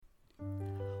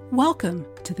Welcome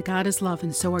to the God is Love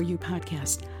and So Are You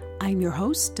podcast. I'm your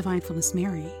host, Divinefulness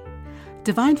Mary.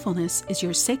 Divinefulness is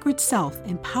your sacred self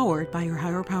empowered by your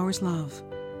higher power's love.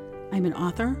 I'm an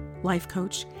author, life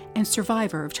coach, and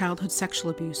survivor of childhood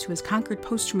sexual abuse who has conquered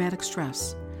post-traumatic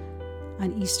stress.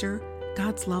 On Easter,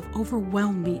 God's love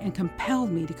overwhelmed me and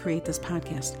compelled me to create this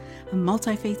podcast, a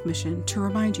multi-faith mission to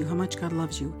remind you how much God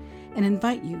loves you and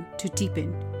invite you to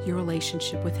deepen your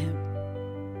relationship with Him.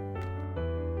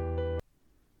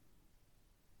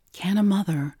 Can a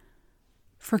mother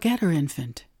forget her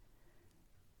infant?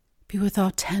 Be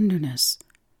without tenderness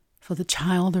for the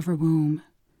child of her womb?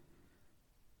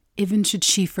 Even should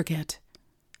she forget,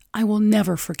 I will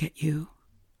never forget you.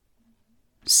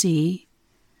 See,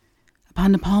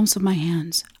 upon the palms of my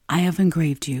hands, I have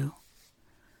engraved you.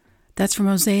 That's from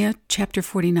Hosea chapter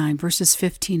 49, verses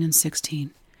 15 and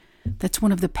 16. That's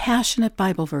one of the passionate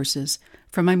Bible verses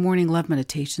from my morning love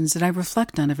meditations that I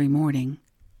reflect on every morning.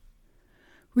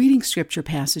 Reading scripture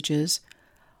passages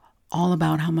all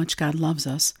about how much God loves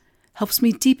us helps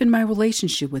me deepen my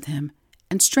relationship with Him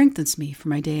and strengthens me for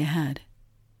my day ahead.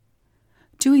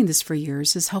 Doing this for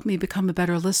years has helped me become a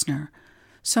better listener,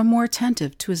 so I'm more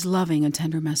attentive to His loving and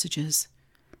tender messages.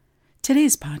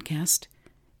 Today's podcast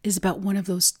is about one of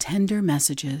those tender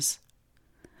messages.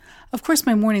 Of course,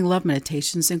 my morning love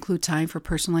meditations include time for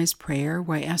personalized prayer,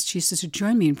 where I ask Jesus to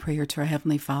join me in prayer to our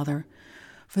Heavenly Father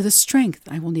for the strength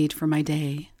I will need for my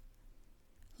day.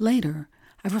 Later,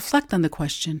 I reflect on the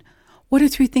question, what are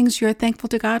 3 things you are thankful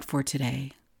to God for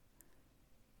today?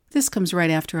 This comes right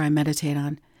after I meditate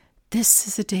on, this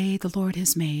is the day the Lord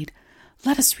has made.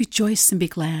 Let us rejoice and be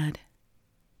glad.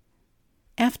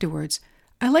 Afterwards,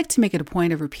 I like to make it a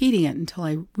point of repeating it until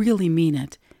I really mean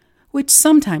it, which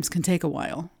sometimes can take a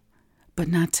while, but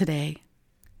not today.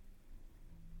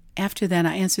 After that,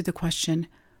 I answer the question,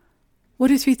 what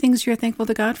are 3 things you're thankful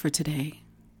to God for today?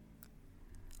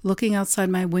 Looking outside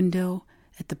my window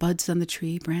at the buds on the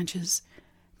tree branches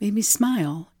made me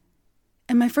smile,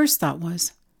 and my first thought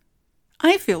was,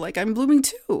 I feel like I'm blooming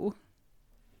too.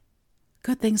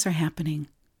 Good things are happening,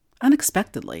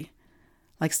 unexpectedly,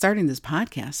 like starting this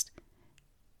podcast,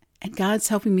 and God's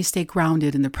helping me stay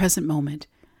grounded in the present moment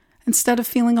instead of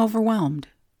feeling overwhelmed.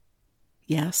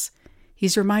 Yes,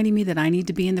 He's reminding me that I need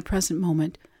to be in the present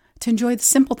moment to enjoy the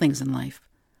simple things in life,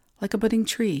 like a budding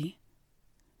tree.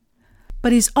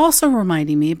 But He's also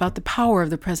reminding me about the power of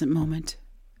the present moment.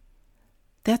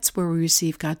 That's where we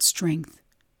receive God's strength,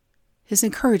 His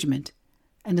encouragement,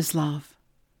 and His love,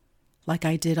 like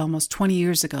I did almost 20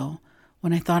 years ago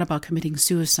when I thought about committing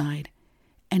suicide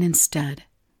and instead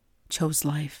chose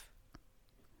life.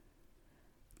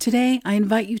 Today, I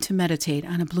invite you to meditate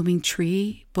on a blooming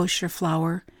tree, bush, or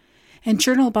flower, and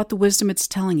journal about the wisdom it's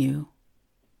telling you.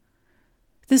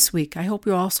 This week, I hope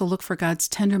you also look for God's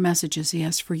tender messages He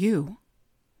has for you.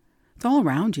 It's all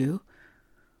around you,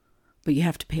 but you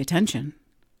have to pay attention.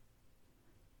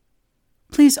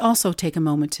 Please also take a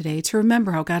moment today to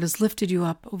remember how God has lifted you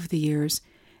up over the years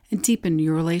and deepened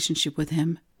your relationship with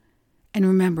Him. And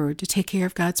remember to take care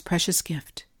of God's precious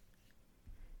gift,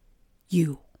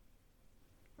 you.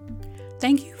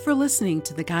 Thank you for listening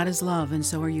to the God is Love and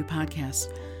So Are You podcast.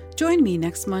 Join me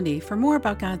next Monday for more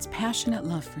about God's passionate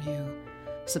love for you.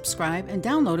 Subscribe and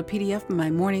download a PDF of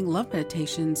my morning love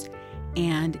meditations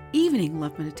and evening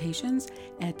love meditations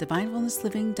at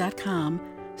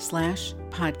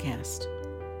divinefulnessliving.com/podcast.